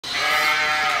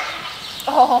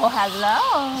Oh,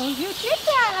 hello. You did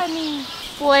that, honey.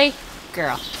 Boy,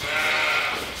 girl.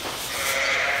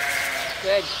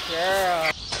 Good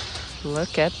girl.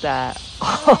 Look at that.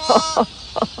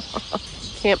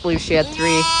 Can't believe she had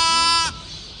 3.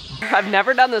 I've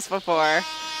never done this before.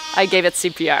 I gave it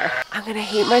CPR. I'm gonna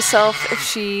hate myself if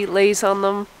she lays on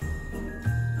them.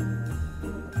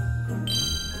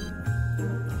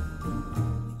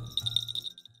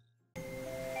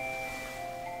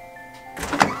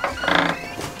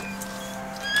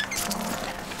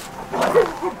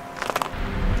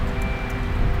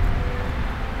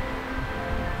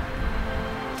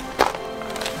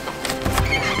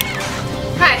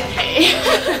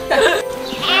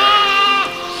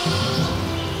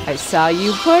 I saw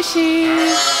you pushing.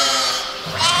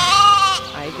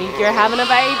 I think you're having a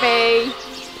baby.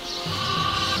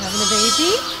 Having a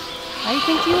baby? I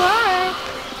think you are.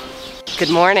 Good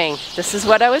morning. This is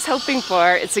what I was hoping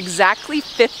for. It's exactly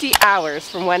 50 hours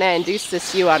from when I induced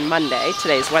this ewe on Monday.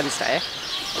 Today's Wednesday.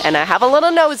 And I have a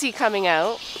little nosy coming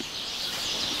out.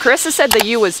 Carissa said the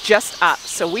ewe was just up,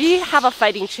 so we have a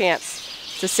fighting chance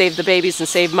to save the babies and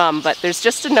save mom, but there's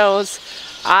just a nose.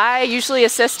 I usually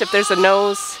assist if there's a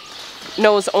nose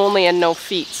only and no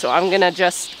feet, so I'm gonna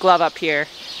just glove up here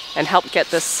and help get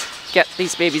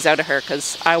these babies out of her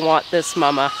because I want this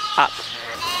mama up.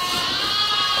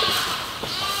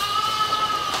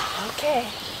 Okay.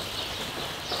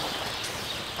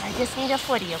 I just need a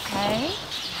footy, okay?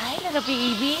 Hi, little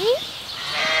baby.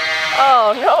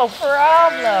 Oh, no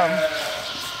problem.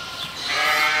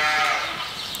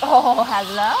 Oh,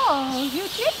 hello. You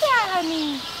did that,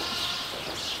 honey.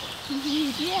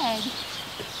 You did.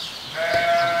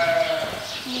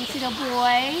 You little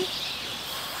boy.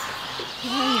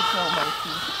 Here you go,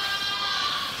 monkey.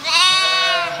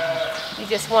 You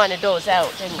just wanted those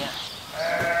out, didn't you?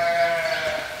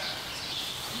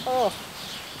 Oh.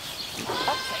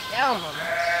 Upside down, mama.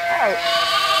 Out.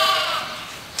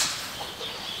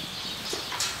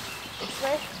 This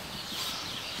way.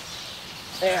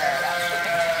 There.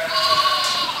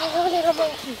 Hello, little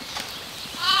monkey.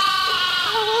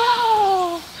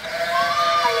 Hello.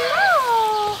 Hello.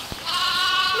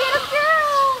 Little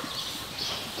girl.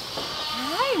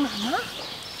 Hi, Mama.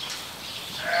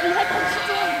 You like what you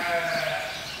did?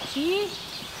 See?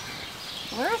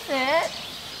 Worth it.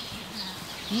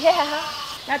 Yeah.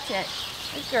 That's it.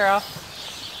 Good girl.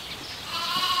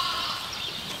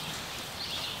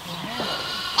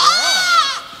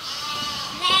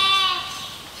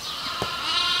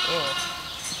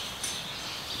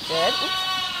 Good.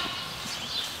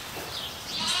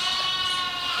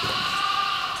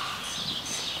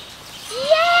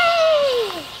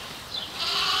 Yay!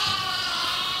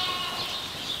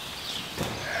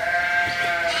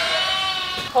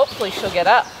 Hopefully she'll get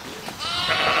up.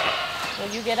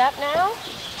 Will you get up now?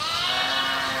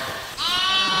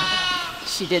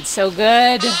 She did so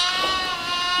good.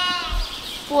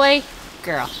 Boy,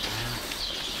 girl.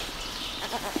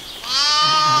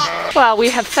 Well, we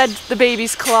have fed the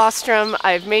babies colostrum.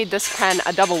 I've made this pen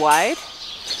a double wide,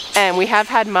 and we have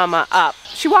had Mama up.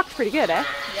 She walked pretty good, eh?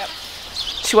 Yep.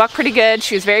 She walked pretty good.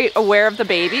 She was very aware of the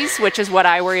babies, which is what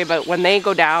I worry about when they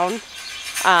go down.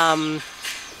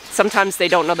 Sometimes they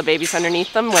don't know the baby's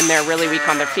underneath them when they're really weak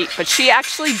on their feet. But she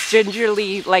actually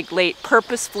gingerly,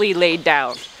 purposefully laid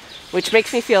down, which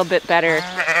makes me feel a bit better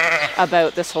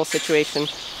about this whole situation.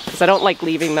 Because I don't like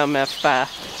leaving them if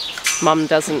Mom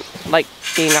doesn't like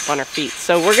being up on her feet.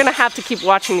 So we're gonna have to keep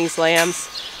watching these lambs.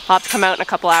 I'll have to come out in a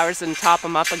couple hours and top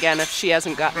them up again if she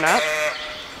hasn't gotten up.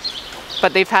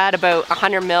 But they've had about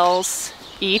 100 mils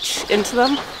each into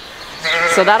them.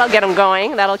 So that'll get them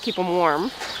going, that'll keep them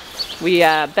warm. We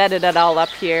bedded it all up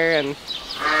here and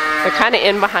they're kind of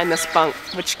in behind this bunk,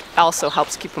 which also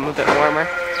helps keep them a bit warmer.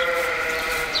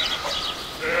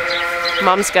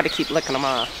 Mom's got to keep licking them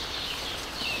off.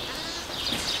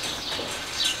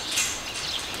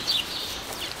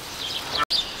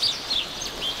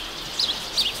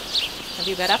 Have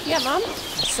you got up yet, Mom? I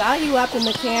saw you up in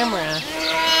the camera.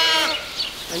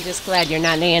 I'm just glad you're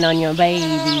not laying on your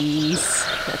babies.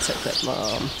 That's a good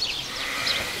mom.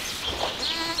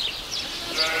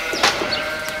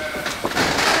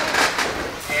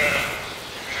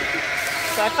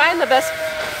 So I find the best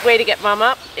way to get Mom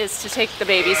up is to take the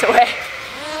babies away.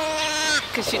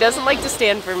 Because she doesn't like to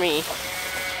stand for me.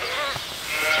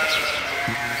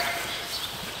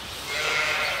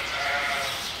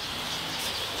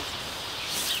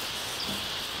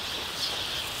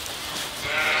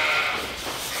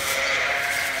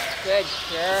 Good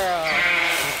girl.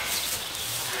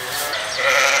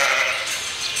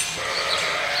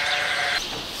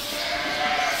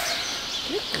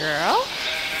 Good girl.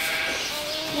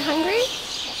 You hungry?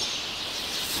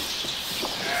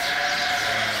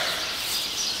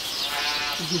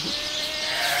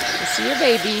 See your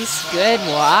babies. Good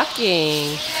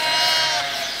walking.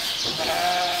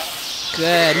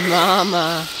 Good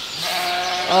mama.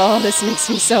 Oh, this makes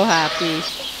me so happy.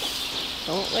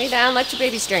 Don't lay down, let your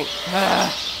babies drink.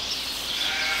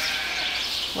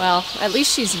 Well, at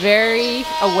least she's very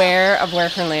aware of where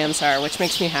her lambs are, which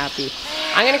makes me happy.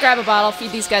 I'm gonna grab a bottle,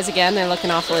 feed these guys again. They're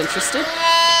looking awful interested.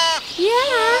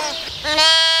 Yeah.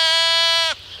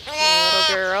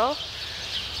 Little girl.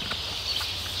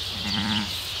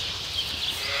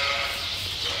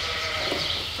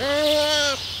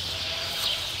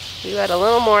 You had a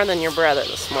little more than your brother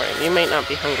this morning. You might not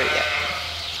be hungry yet.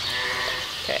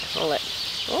 Okay, I'll let.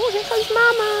 Oh, here comes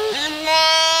Mama.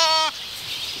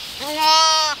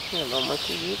 Here, little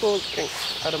monkey, you go drink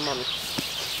out of Mommy.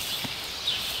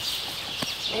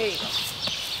 There you go.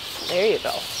 There you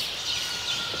go.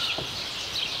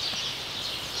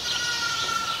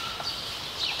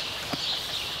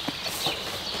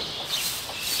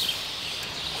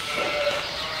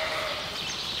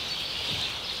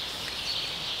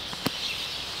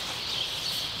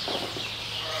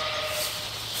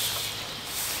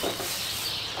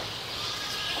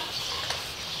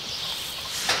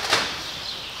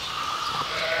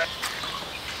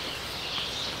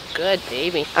 Good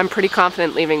baby. I'm pretty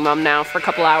confident leaving Mom now for a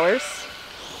couple hours.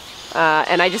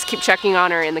 And I just keep checking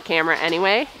on her in the camera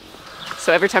anyway.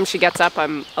 So every time she gets up,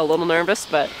 I'm a little nervous,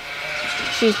 but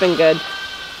she's been good.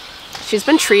 She's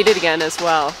been treated again as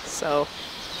well, so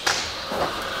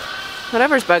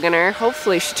whatever's bugging her,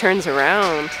 hopefully she turns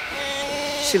around.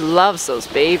 She loves those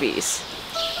babies.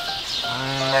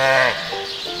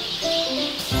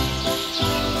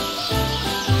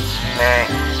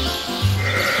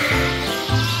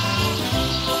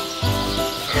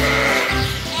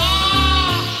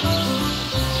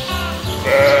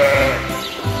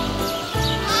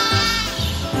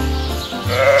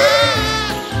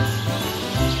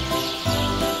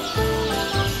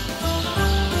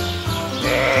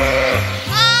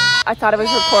 I thought I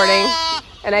was recording,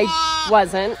 and I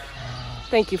wasn't.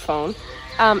 Thank you, phone.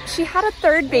 She had a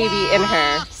third baby in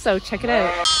her, so check it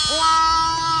out.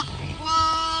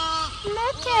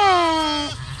 Look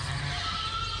it.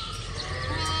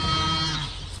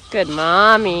 Good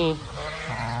mommy.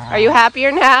 Are you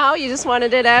happier now? You just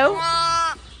wanted it out?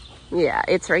 Yeah,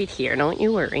 it's right here. Don't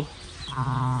you worry.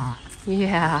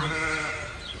 Yeah.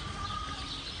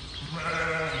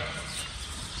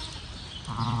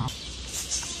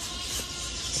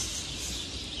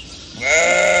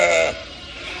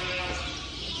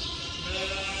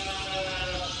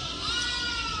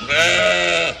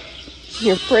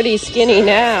 You're pretty skinny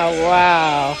now.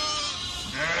 Wow.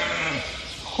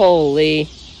 Holy.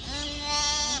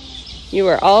 You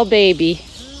are all baby.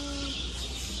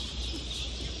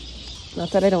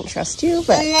 Not that I don't trust you,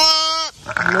 but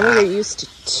I know you're used to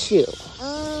 2.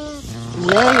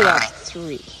 Now you have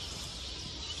 3.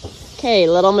 Okay,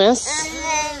 little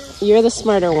miss. You're the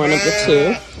smarter one of the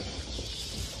 2.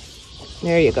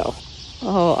 There you go.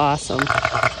 Oh, awesome.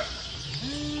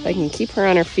 If I can keep her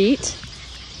on her feet,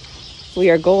 we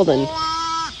are golden.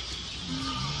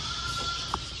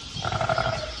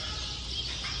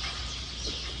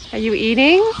 Are you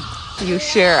eating? You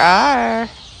sure are.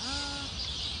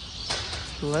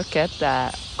 Look at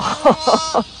that.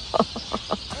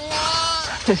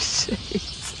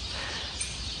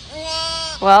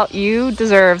 Well, you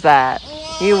deserve that.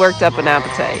 You worked up an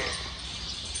appetite.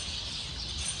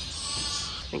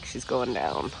 I think she's going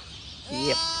down.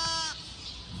 Yep.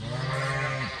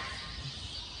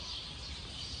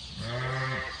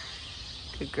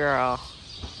 Good girl.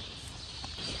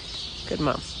 Good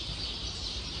mom.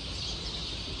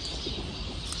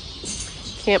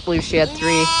 Can't believe she had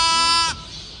 3.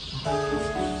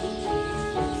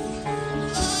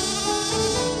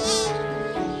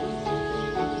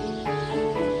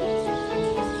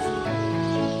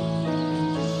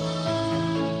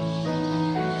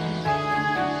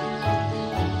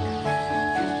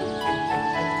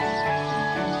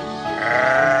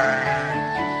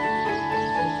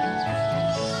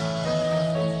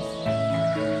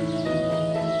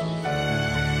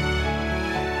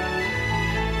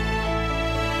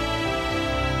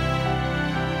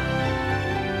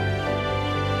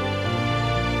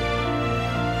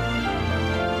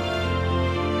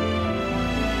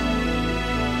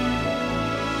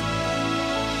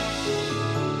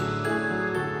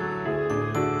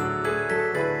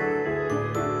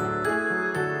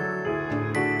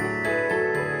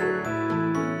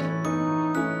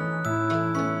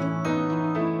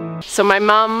 So my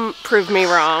mom proved me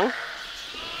wrong.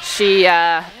 She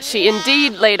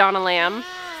indeed laid on a lamb,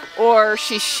 or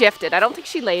she shifted. I don't think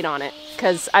she laid on it,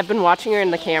 because I've been watching her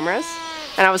in the cameras,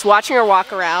 And I was watching her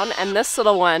walk around, and this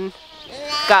little one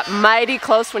got mighty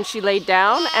close when she laid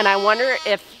down, and I wonder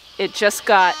if it just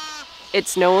got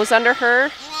its nose under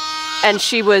her, and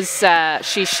she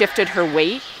shifted her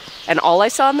weight, and all I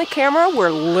saw on the camera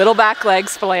were little back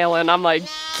legs flailing. I'm like,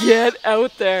 get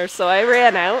out there. So I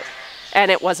ran out, and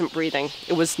it wasn't breathing.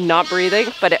 It was not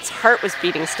breathing, but its heart was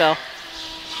beating still.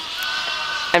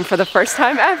 And for the first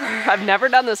time ever, I've never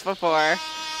done this before,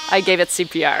 I gave it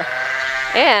CPR.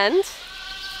 And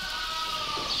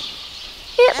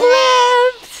it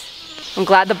lived! I'm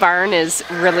glad the barn is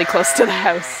really close to the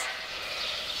house.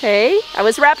 Hey, I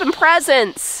was wrapping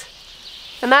presents.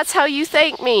 And that's how you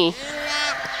thank me.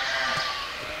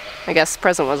 I guess the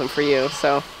present wasn't for you,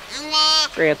 so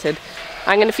granted.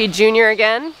 I'm gonna feed Junior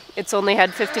again. It's only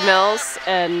had 50 mils,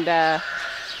 and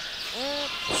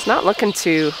it's not looking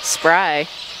too spry.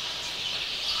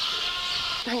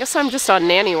 I guess I'm just on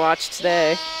nanny watch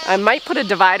today. I might put a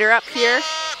divider up here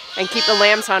and keep the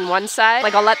lambs on one side.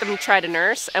 Like, I'll let them try to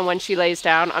nurse, and when she lays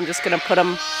down, I'm just gonna put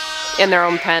them in their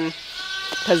own pen,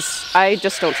 because I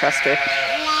just don't trust her.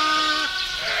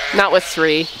 Not with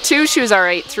 3. 2, she was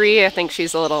alright. 3, I think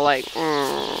she's a little like,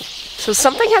 So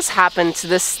something has happened to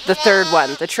the third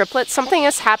one, the triplet. Something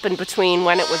has happened between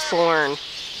when it was born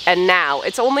and now.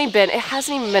 It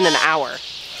hasn't even been an hour.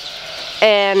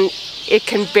 And it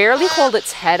can barely hold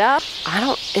its head up.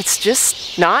 It's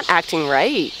just not acting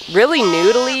right. Really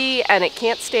noodly, and it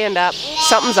can't stand up.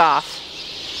 Something's off.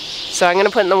 So I'm gonna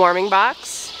put it in the warming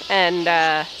box and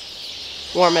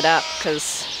warm it up,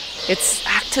 because it's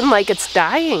acting like it's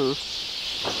dying.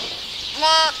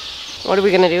 What are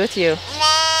we gonna do with you?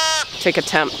 Take a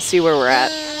temp, see where we're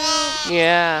at.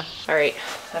 Yeah. All right,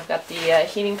 I've got the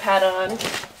heating pad on.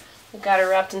 I've got her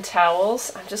wrapped in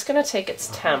towels. I'm just gonna take its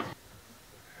temp.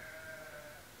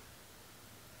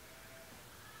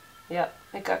 Yep,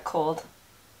 it got cold.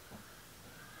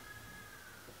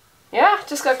 Yeah,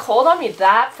 just got cold on me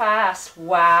that fast.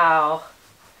 Wow.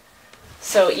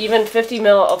 So even 50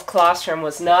 mil of colostrum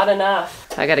was not enough.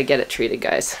 I gotta get it treated,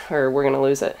 guys, or we're gonna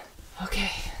lose it.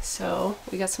 Okay, so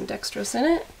we got some dextrose in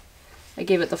it. I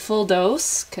gave it the full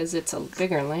dose because it's a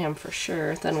bigger lamb for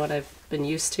sure than what I've been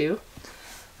used to.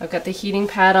 I've got the heating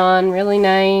pad on, really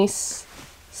nice.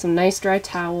 Some nice dry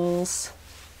towels.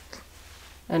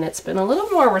 And it's been a little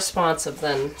more responsive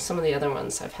than some of the other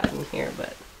ones I've had in here,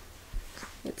 but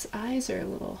its eyes are a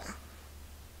little,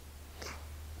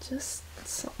 just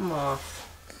something off.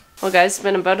 Well guys, it's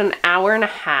been about an hour and a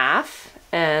half,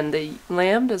 and the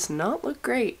lamb does not look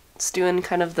great. It's doing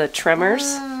kind of the tremors.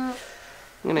 I'm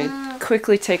gonna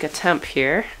quickly take a temp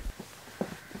here.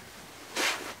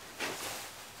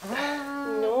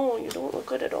 No, you don't look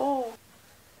good at all.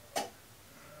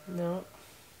 No.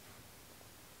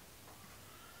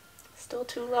 Still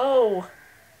too low.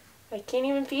 I can't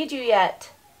even feed you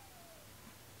yet.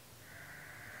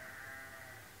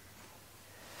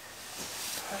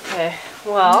 Okay,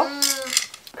 well,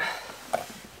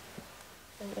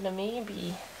 I'm gonna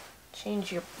maybe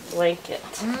change your blanket.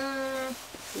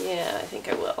 Yeah, I think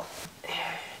I will.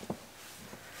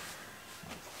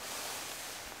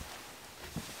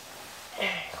 There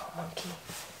you go, monkey.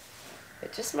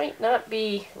 It just might not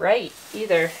be right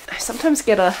either. I sometimes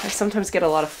get a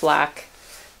lot of flack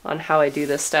on how I do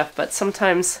this stuff, but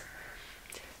sometimes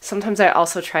I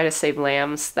also try to save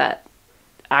lambs that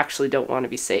actually don't want to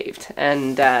be saved,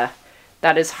 and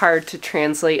that is hard to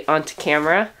translate onto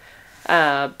camera,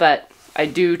 but I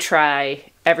do try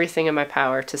everything in my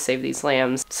power to save these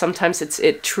lambs. Sometimes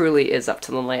it truly is up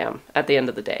to the lamb at the end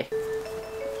of the day.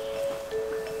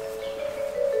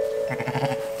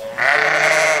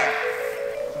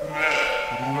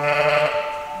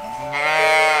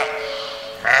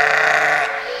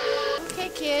 Okay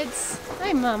kids,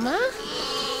 hi mama.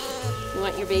 You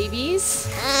want your babies?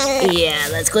 Yeah,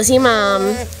 let's go see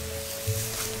mom. Hey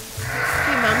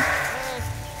mom.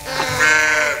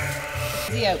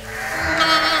 See out.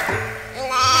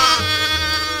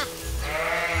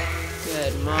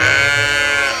 Good mom.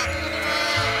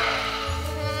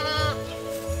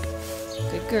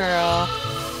 Good girl.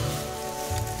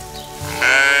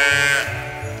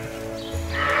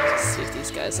 Let's see if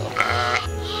these guys will.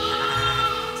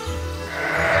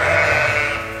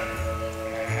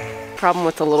 Problem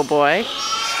with the little boy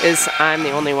is I'm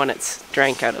the only one it's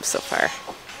drank out of so far.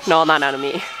 No, not out of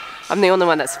me. I'm the only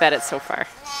one that's fed it so far.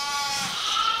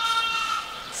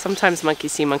 Sometimes monkey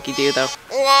see, monkey do though.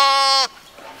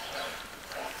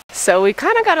 So we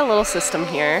kind of got a little system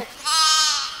here.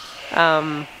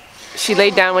 She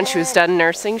laid down when she was done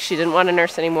nursing. She didn't want to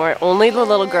nurse anymore. Only the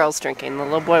little girl's drinking. The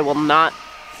little boy will not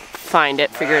find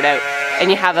it, figure it out. And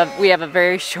we have a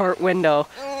very short window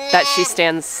that she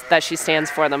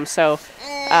stands for them. So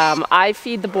I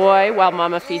feed the boy while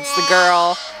Mama feeds the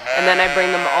girl, and then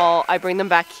I bring them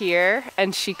back here,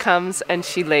 and she comes and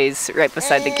she lays right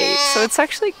beside the gate. So it's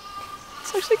actually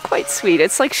quite sweet.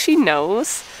 It's like she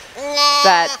knows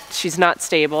that she's not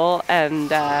stable,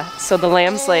 and so the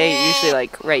lambs lay usually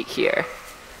like right here.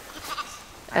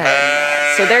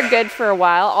 So they're good for a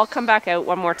while. I'll come back out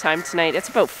one more time tonight. It's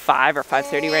about 5 or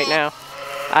 5:30 right now.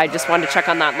 I just wanted to check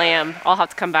on that lamb. I'll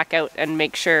have to come back out and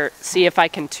make sure, see if I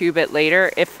can tube it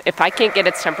later. If I can't get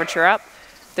its temperature up,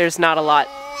 there's not a lot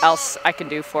else I can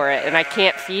do for it. And I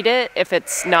can't feed it if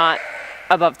it's not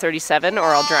above 37,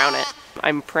 or I'll drown it.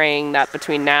 I'm praying that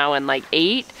between now and like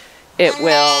 8, it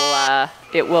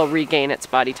will regain its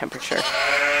body temperature.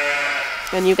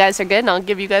 And you guys are good, and I'll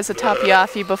give you guys a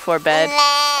toppy-offy before bed.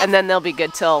 And then they'll be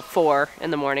good till 4 in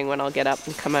the morning when I'll get up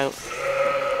and come out.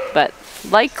 But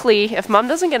likely, if Mom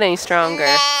doesn't get any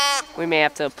stronger, we may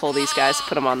have to pull these guys,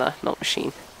 put them on the milk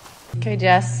machine. Okay,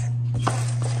 Jess.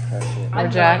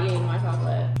 I'm Jack. not eating my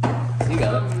chocolate. You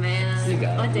got it. Oh man. You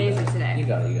got it. What day is it today? You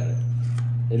got it, you got it.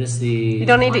 It is the... You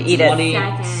don't need to eat it.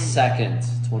 22nd.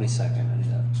 22nd, I need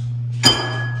that.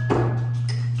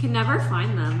 Can never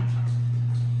find them.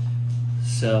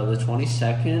 So the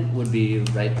 22nd would be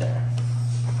right there.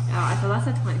 Oh, I thought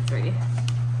that's a 23.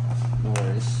 No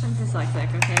worries. I'm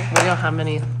dyslexic, okay? We don't have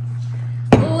many.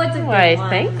 Oh, it's a good Why, one.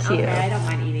 thank you. Okay, I don't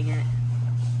mind eating it.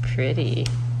 Pretty.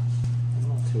 I'm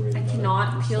not too worried about it.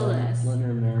 cannot peel Just this. Let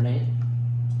her marinate.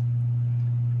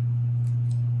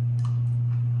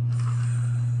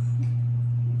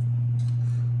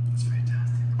 It's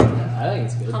fantastic. Yeah, I think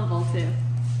it's good. Humble too.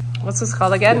 What's this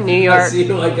called again? New York. I see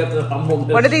you like at the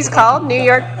humbleness. What are these called? New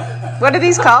York. What are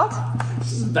these called?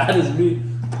 It's as bad as me.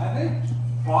 I think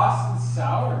Boston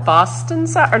sour. Boston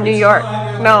sour or New York?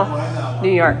 No,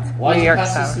 New York. Why New did you York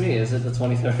pass sour. this to me? Is it the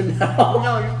 23rd now?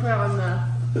 No, just put it on the...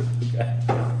 Okay.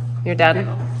 You're done.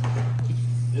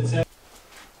 It's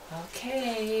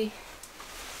Okay.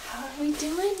 How are we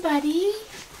doing, buddy?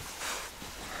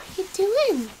 How you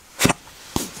doing?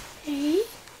 Hey,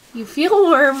 you feel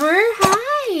warmer?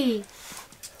 Hi.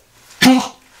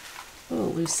 Oh,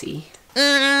 Lucy.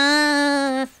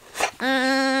 A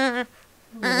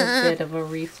little bit of a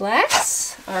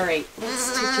reflex. All right,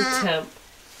 let's take your temp.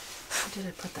 Where did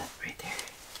I put that? Right there.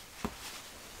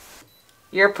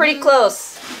 You're pretty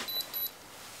close.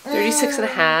 36 and a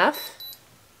half.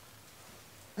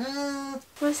 Want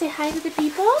to say hi to the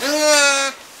people?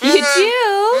 You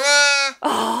do?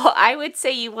 Oh, I would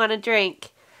say you want a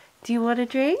drink. Do you want a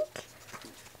drink?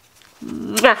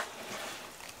 Mwah.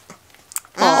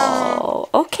 Oh,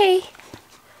 okay.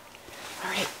 All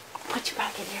right, put you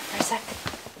back in here for a second.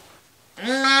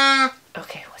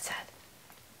 Okay, what's that?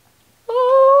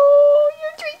 Oh,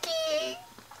 you're drinking.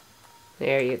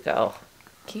 There you go.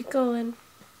 Keep going.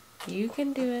 You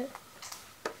can do it.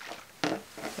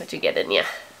 What'd you get in ya?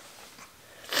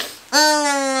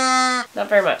 Not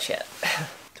very much yet.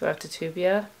 Do I have to tube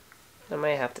you? I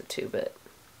might have to tube it.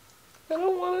 I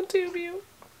don't want to tube you.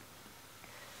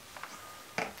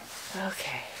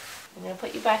 Okay. I'm going to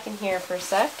put you back in here for a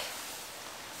sec.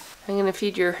 I'm going to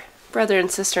feed your brother and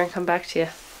sister and come back to you.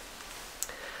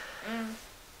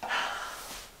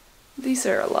 These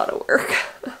are a lot of work.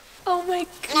 Oh my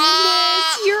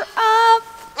goodness, you're up.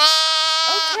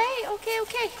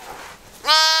 Okay.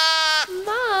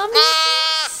 Mom,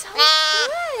 you're so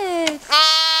good.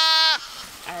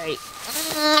 Alright,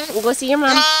 we'll go see your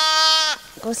mom.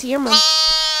 Go see your mom.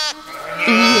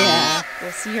 Yeah, go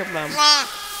see your mom.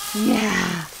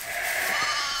 Yeah.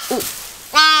 Ooh.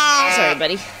 Sorry,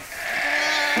 buddy.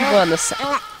 You go on this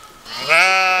side.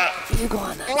 You go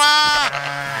on that side.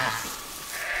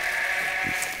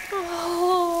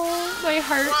 Oh, my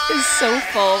heart is so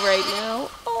full right now.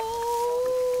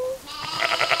 Oh.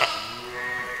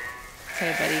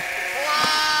 Okay, buddy.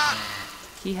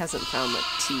 He hasn't found the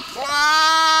teeth yet.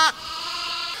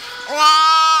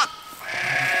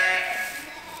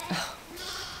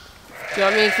 Do you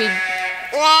want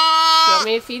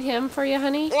me to feed him for you,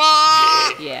 honey?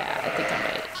 Yeah, I think I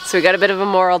might. So we got a bit of a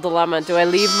moral dilemma. Do I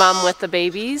leave Mom with the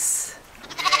babies?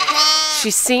 She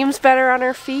seems better on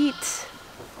her feet.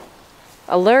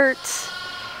 Alert.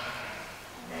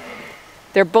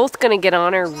 They're both gonna get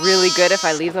on her really good if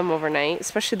I leave them overnight,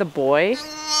 especially the boy.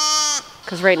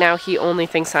 Because right now he only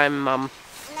thinks I'm Mom.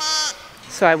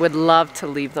 So I would love to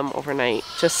leave them overnight,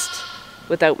 just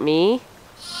without me.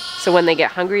 So when they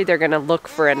get hungry, they're gonna look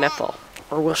for a nipple.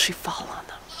 Or will she fall on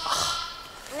them?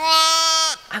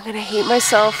 Oh. I'm gonna hate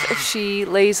myself if she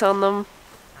lays on them.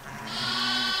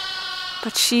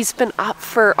 But she's been up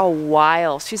for a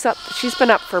while. She's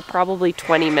been up for probably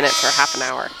 20 minutes or half an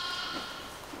hour.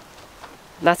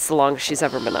 That's the longest she's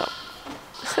ever been up.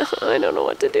 I don't know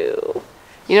what to do.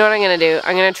 You know what I'm gonna do?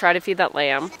 I'm gonna try to feed that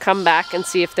lamb, come back and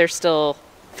see if they're still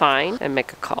fine, and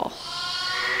make a call.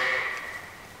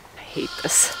 I hate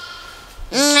this.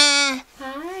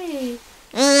 Hi.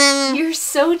 You're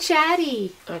so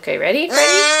chatty. Okay, ready?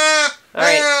 Ready? All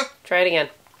right, try it again.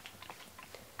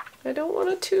 I don't want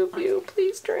to tube you.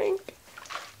 Please drink.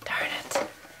 Darn it.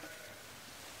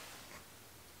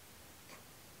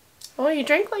 Oh, you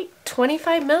drank like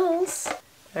 25 mils.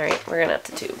 All right, we're gonna have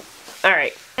to tube. All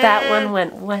right, that one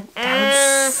went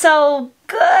down so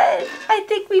good. I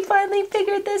think we finally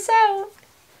figured this out.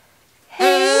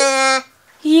 Hey?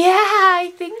 Yeah,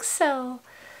 I think so.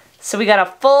 So we got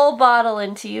a full bottle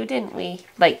into you, didn't we?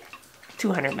 Like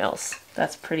 200 mils.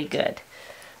 That's pretty good.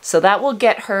 So that will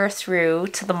get her through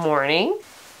to the morning.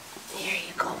 There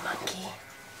you go, monkey.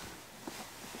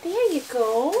 There you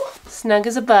go. Snug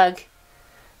as a bug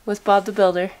with Bob the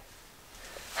Builder.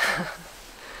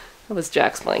 That was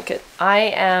Jack's blanket. I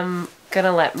am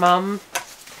gonna let Mom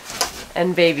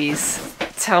and babies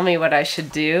tell me what I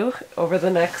should do over the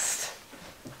next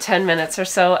 10 minutes or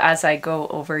so as I go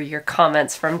over your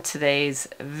comments from today's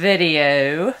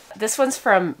video. This one's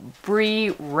from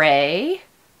Bree Ray,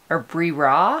 or Bree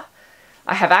Raw.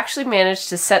 I have actually managed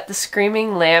to set the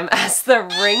screaming lamb as the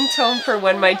ringtone for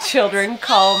when my children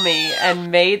call me,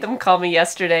 and made them call me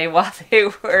yesterday while they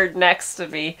were next to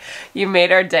me. You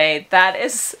made our day. That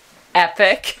is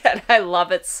epic, and I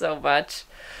love it so much.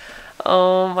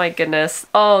 Oh my goodness.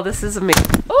 Oh, this is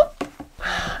amazing. Oh,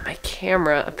 my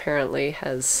camera apparently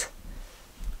has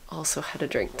also had a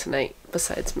drink tonight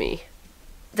besides me.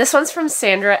 This one's from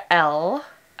Sandra L.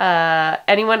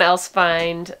 Anyone else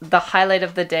find the highlight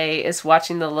of the day is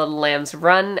watching the little lambs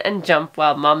run and jump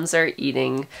while mums are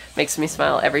eating? Makes me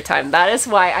smile every time. That is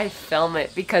why I film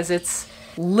it, because it's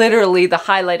literally the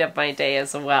highlight of my day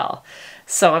as well.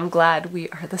 So I'm glad we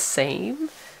are the same.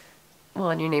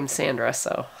 Well, and your name's Sandra,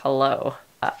 so hello.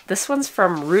 This one's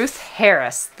from Ruth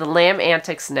Harris. The lamb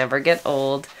antics never get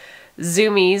old.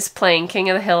 Zoomies playing King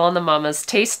of the Hill on the Mamas,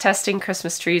 taste testing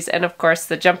Christmas trees, and of course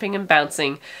the jumping and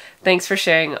bouncing. Thanks for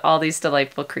sharing all these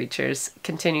delightful creatures.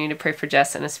 Continuing to pray for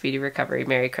Jess and a speedy recovery.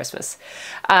 Merry Christmas.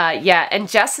 Yeah, and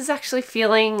Jess is actually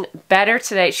feeling better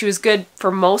today. She was good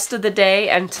for most of the day,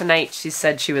 and tonight she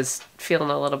said she was feeling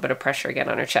a little bit of pressure again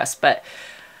on her chest, but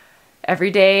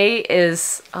every day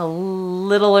is a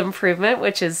little improvement,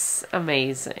 which is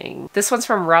amazing. This one's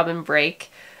from Robin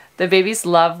Brake. The babies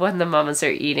love when the mamas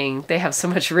are eating. They have so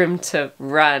much room to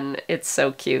run. It's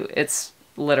so cute. It's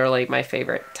literally my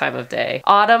favorite time of day.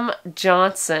 Autumn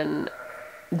Johnson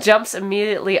jumps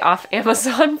immediately off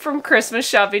Amazon from Christmas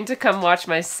shopping to come watch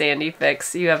my Sandy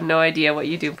fix. You have no idea what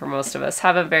you do for most of us.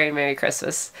 Have a very Merry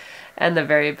Christmas and the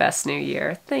very best New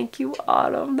Year. Thank you,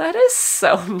 Autumn. That is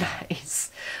so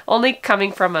nice. Only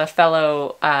coming from a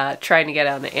fellow trying to get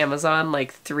on Amazon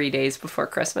like 3 days before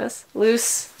Christmas.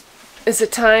 Luce, is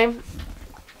it time?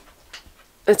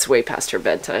 It's way past her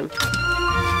bedtime.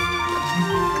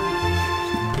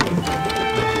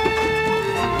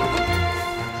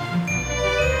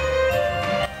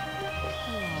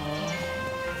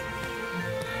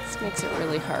 Makes it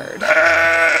really hard.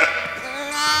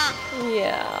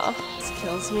 Yeah, this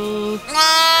kills me.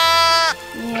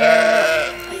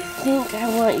 Yeah, I think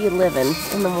I want you living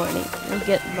in the morning and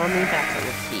get mommy back on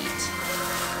her feet.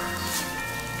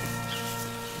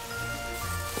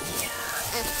 Yeah.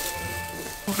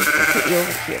 I'll just put you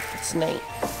over here for tonight.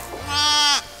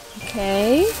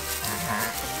 Okay?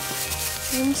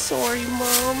 I'm sorry,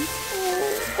 Mom.